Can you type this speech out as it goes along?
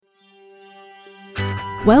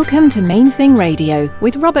Welcome to Main Thing Radio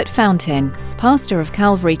with Robert Fountain, pastor of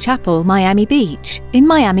Calvary Chapel, Miami Beach, in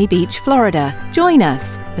Miami Beach, Florida. Join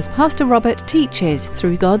us as Pastor Robert teaches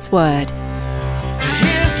through God's Word.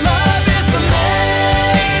 His love is the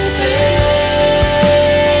main thing.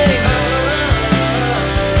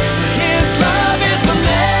 His love is the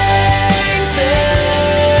main thing.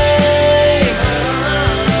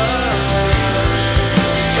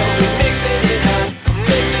 So we're mixing it up,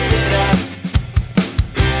 mixing it up.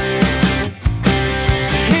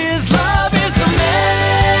 His love is the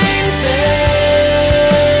main thing.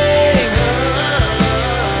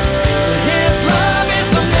 His love is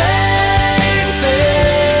the main thing.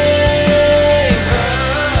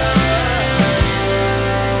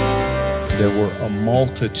 There were a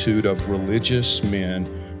multitude of religious men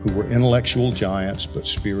who were intellectual giants but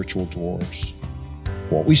spiritual dwarfs.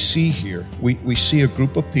 What we see here, we see a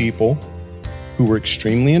group of people who were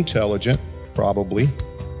extremely intelligent, probably,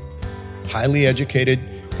 highly educated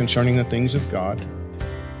concerning the things of God,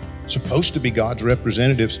 supposed to be God's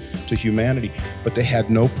representatives to humanity, but they had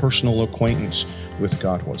no personal acquaintance with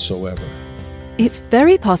God whatsoever. It's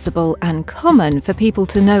very possible and common for people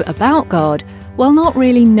to know about God while not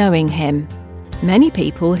really knowing Him. Many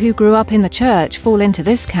people who grew up in the church fall into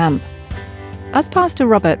this camp. As Pastor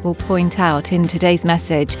Robert will point out in today's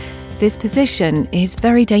message, this position is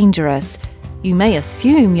very dangerous. You may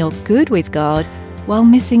assume you're good with God while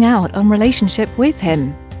missing out on relationship with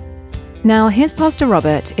Him. Now here's Pastor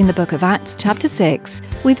Robert in the book of Acts chapter 6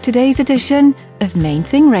 with today's edition of Main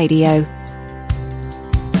Thing Radio.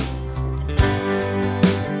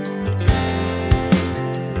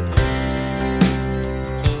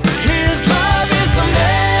 His love is the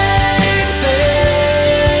main thing.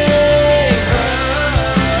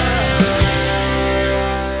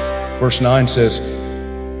 Verse 9 says,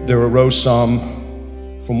 there arose some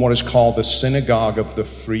from what is called the synagogue of the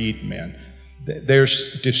freedmen.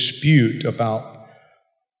 There's dispute about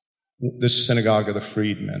this synagogue of the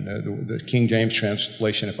freedmen. The King James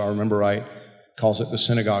translation, if I remember right, calls it the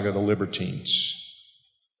synagogue of the libertines.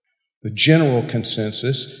 The general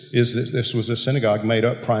consensus is that this was a synagogue made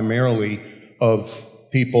up primarily of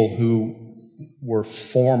people who were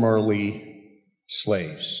formerly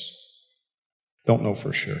slaves. Don't know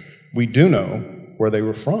for sure. We do know where they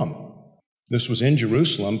were from. This was in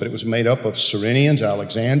Jerusalem, but it was made up of Cyrenians,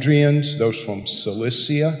 Alexandrians, those from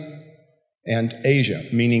Cilicia, and Asia,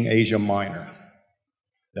 meaning Asia Minor.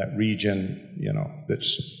 That region,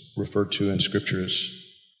 that's referred to in Scripture as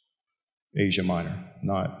Asia Minor,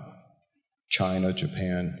 not China,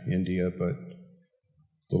 Japan, India, but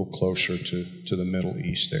a little closer to the Middle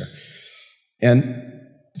East there. And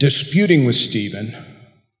disputing with Stephen,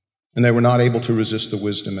 and they were not able to resist the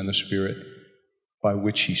wisdom and the spirit by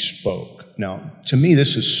which he spoke. Now, to me,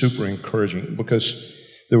 this is super encouraging because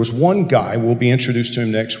there was one guy, we'll be introduced to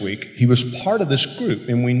him next week. He was part of this group,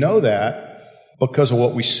 and we know that because of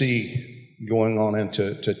what we see going on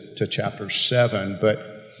into chapter 7, but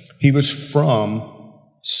he was from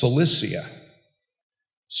Cilicia.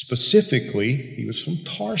 Specifically, he was from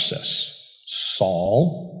Tarsus,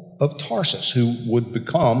 Saul of Tarsus, who would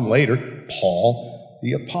become later Paul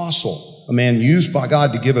the Apostle, a man used by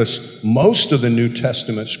God to give us most of the New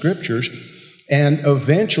Testament scriptures and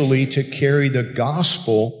eventually to carry the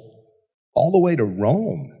gospel all the way to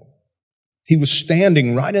Rome. He was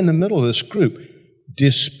standing right in the middle of this group,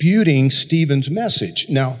 disputing Stephen's message.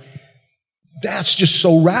 Now, that's just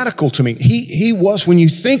so radical to me. He was, when you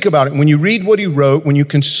think about it, when you read what he wrote, when you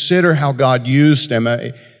consider how God used him,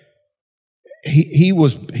 he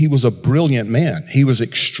was a brilliant man. He was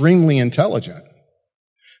extremely intelligent.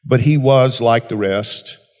 But he was, like the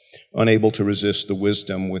rest, unable to resist the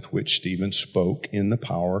wisdom with which Stephen spoke in the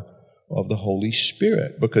power of the Holy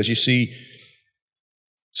Spirit. Because you see,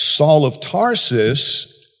 Saul of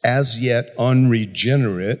Tarsus, as yet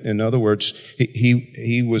unregenerate, in other words,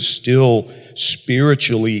 he was still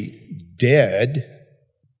spiritually dead.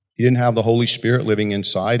 He didn't have the Holy Spirit living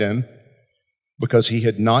inside him because he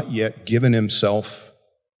had not yet given himself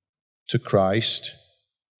to Christ.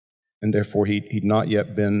 And therefore, he'd not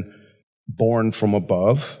yet been born from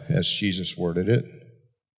above, as Jesus worded it.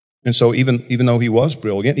 And so even though he was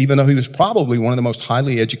brilliant, even though he was probably one of the most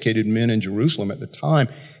highly educated men in Jerusalem at the time,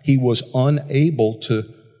 he was unable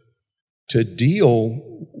to deal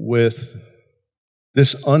with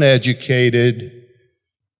this uneducated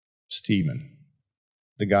Stephen,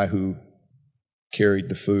 the guy who carried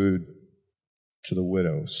the food to the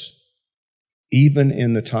widows. Even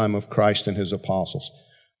in the time of Christ and his apostles,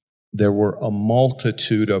 there were a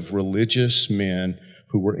multitude of religious men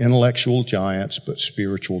who were intellectual giants but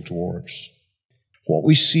spiritual dwarfs. what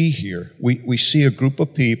we see here. We see a group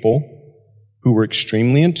of people who were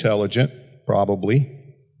extremely intelligent,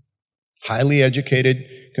 probably, highly educated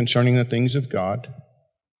concerning the things of God,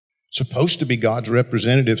 supposed to be God's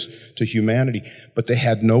representatives to humanity, but they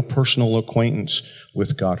had no personal acquaintance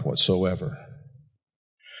with God whatsoever.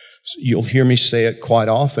 So you'll hear me say it quite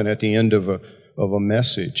often at the end of a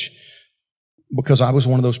message, because I was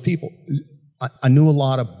one of those people. I knew a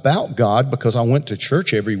lot about God because I went to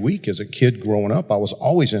church every week as a kid growing up. I was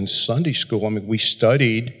always in Sunday school. I mean, we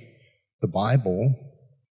studied the Bible.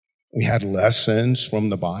 We had lessons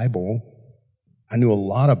from the Bible. I knew a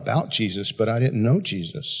lot about Jesus, but I didn't know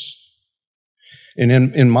Jesus. And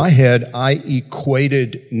in my head, I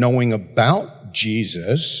equated knowing about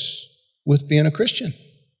Jesus with being a Christian.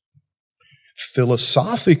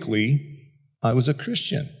 Philosophically, I was a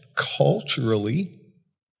Christian. Culturally,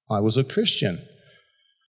 I was a Christian.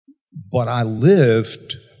 But I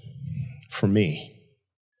lived for me.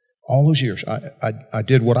 All those years, I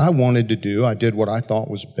did what I wanted to do. I did what I thought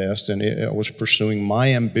was best, and I was pursuing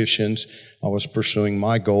my ambitions. I was pursuing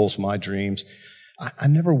my goals, my dreams. I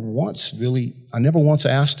never once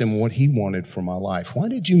asked him what he wanted for my life. Why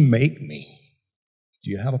did you make me?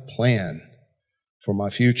 Do you have a plan for my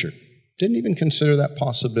future? Didn't even consider that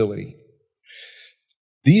possibility.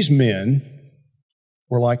 These men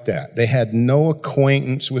were like that. They had no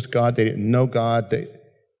acquaintance with God. They didn't know God.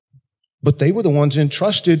 But they were the ones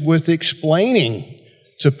entrusted with explaining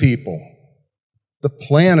to people the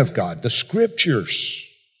plan of God, the scriptures.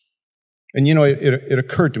 And you know, it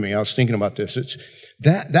occurred to me, I was thinking about this.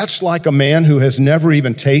 That's like a man who has never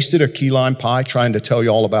even tasted a key lime pie trying to tell you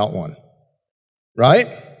all about one. Right?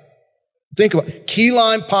 Think about it. Key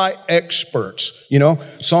lime pie experts. You know,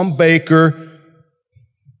 some baker,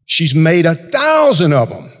 she's made 1,000 of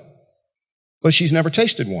them, but she's never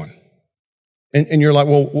tasted one. And you're like,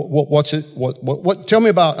 well, what's it? What? Tell me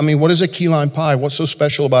about, what is a key lime pie? What's so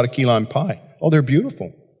special about a key lime pie? Oh, they're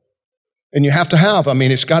beautiful. And you have to have,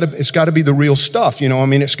 it's got to be the real stuff,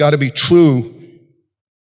 it's got to be true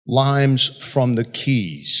limes from the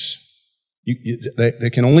Keys. They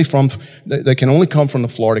can only come from the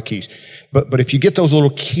Florida Keys. But if you get those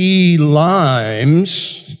little key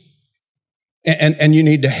limes, and you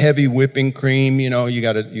need the heavy whipping cream, you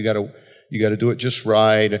got to do it just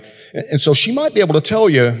right. And so she might be able to tell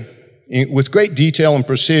you with great detail and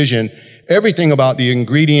precision everything about the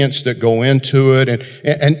ingredients that go into it,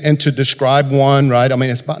 and to describe one, right?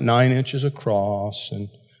 it's about 9 inches across and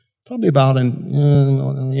probably about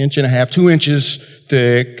an inch and a half, 2 inches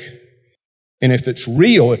thick. And if it's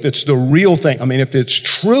real, if it's the real thing, if it's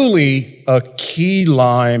truly a key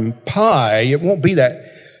lime pie, it won't be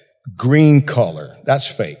that green color. That's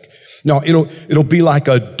fake. No, it'll be like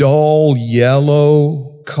a dull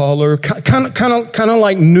yellow color, kind of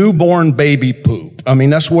like newborn baby poop.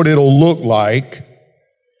 That's what it'll look like.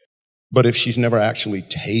 But if she's never actually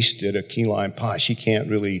tasted a key lime pie, she can't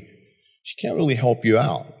really help you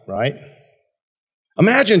out, right?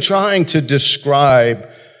 Imagine trying to describe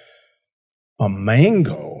a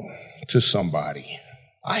mango to somebody.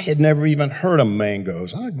 I had never even heard of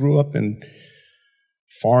mangoes. I grew up in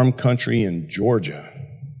farm country in Georgia.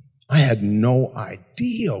 I had no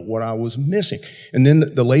idea what I was missing. And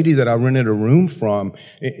then the lady that I rented a room from,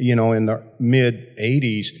 in the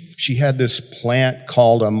mid-'80s, she had this plant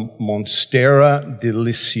called a Monstera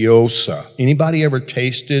deliciosa. Anybody ever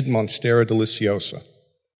tasted Monstera deliciosa?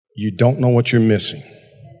 You don't know what you're missing.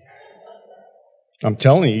 I'm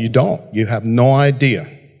telling you, you don't. You have no idea.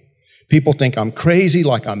 People think I'm crazy,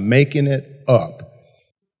 like I'm making it up.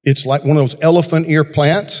 It's like one of those elephant ear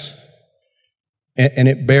plants. And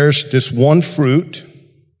it bears this one fruit.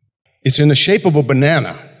 It's in the shape of a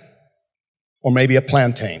banana, or maybe a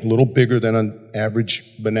plantain, a little bigger than an average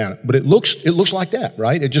banana. But it looks like that,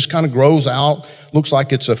 right? It just kind of grows out, looks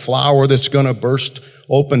like it's a flower that's going to burst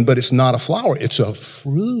open, but it's not a flower, it's a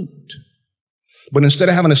fruit. But instead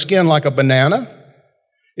of having a skin like a banana,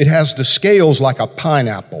 it has the scales like a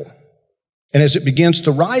pineapple. And as it begins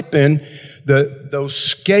to ripen, those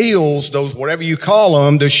scales, those whatever you call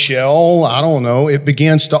them, the shell, I don't know, it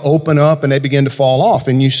begins to open up and they begin to fall off.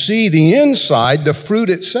 And you see the inside, the fruit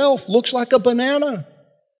itself looks like a banana.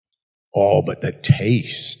 Oh, but the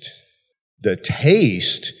taste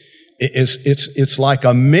it's like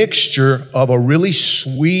a mixture of a really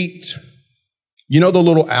sweet, the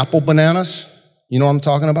little apple bananas? You know what I'm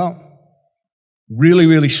talking about? Really,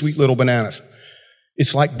 really sweet little bananas.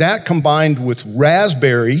 It's like that combined with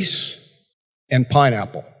raspberries and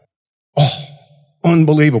pineapple. Oh,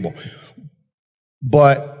 unbelievable.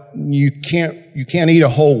 But you can't eat a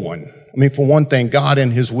whole one. For one thing, God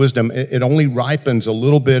in His wisdom, it only ripens a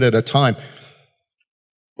little bit at a time.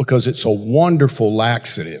 because it's a wonderful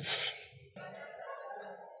laxative.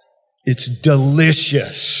 It's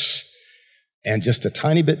delicious and just a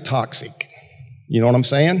tiny bit toxic. You know what I'm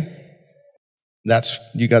saying?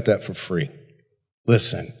 You got that for free.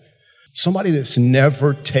 Listen, somebody that's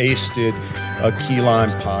never tasted a key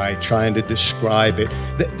lime pie trying to describe it,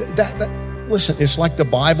 listen, it's like the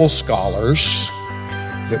Bible scholars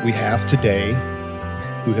that we have today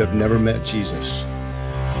who have never met Jesus.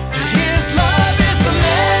 His love is the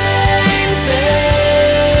main thing.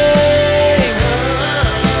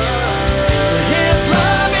 His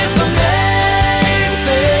love is the main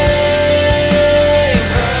thing.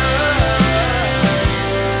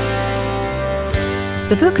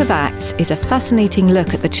 The Book of Acts is a fascinating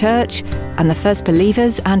look at the church and the first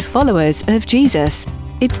believers and followers of Jesus.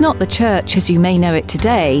 It's not the church as you may know it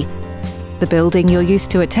today, the building you're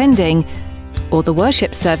used to attending, or the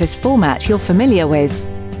worship service format you're familiar with.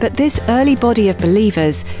 But this early body of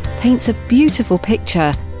believers paints a beautiful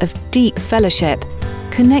picture of deep fellowship,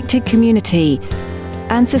 connected community,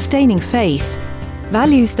 and sustaining faith,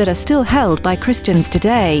 values that are still held by Christians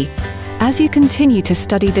today. As you continue to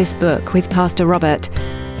study this book with Pastor Robert,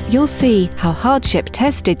 you'll see how hardship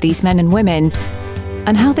tested these men and women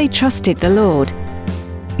and how they trusted the Lord.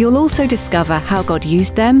 You'll also discover how God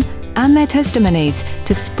used them and their testimonies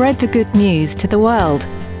to spread the good news to the world.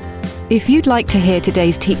 If you'd like to hear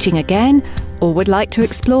today's teaching again, or would like to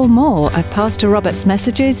explore more of Pastor Robert's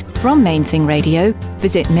messages from Main Thing Radio,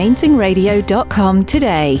 visit mainthingradio.com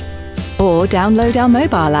today. Or download our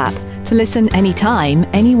mobile app to listen anytime,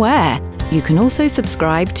 anywhere. You can also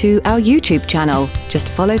subscribe to our YouTube channel. Just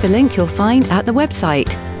follow the link you'll find at the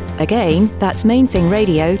website. Again, that's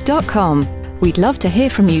mainthingradio.com. We'd love to hear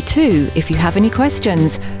from you too if you have any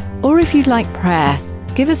questions, or if you'd like prayer.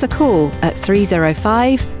 Give us a call at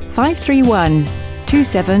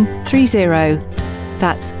 305-531-2730.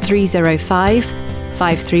 That's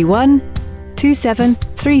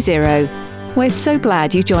 305-531-2730. We're so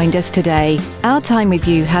glad you joined us today. Our time with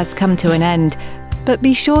you has come to an end, but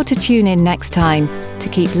be sure to tune in next time to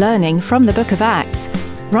keep learning from the Book of Acts,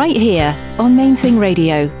 right here on Main Thing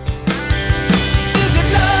Radio.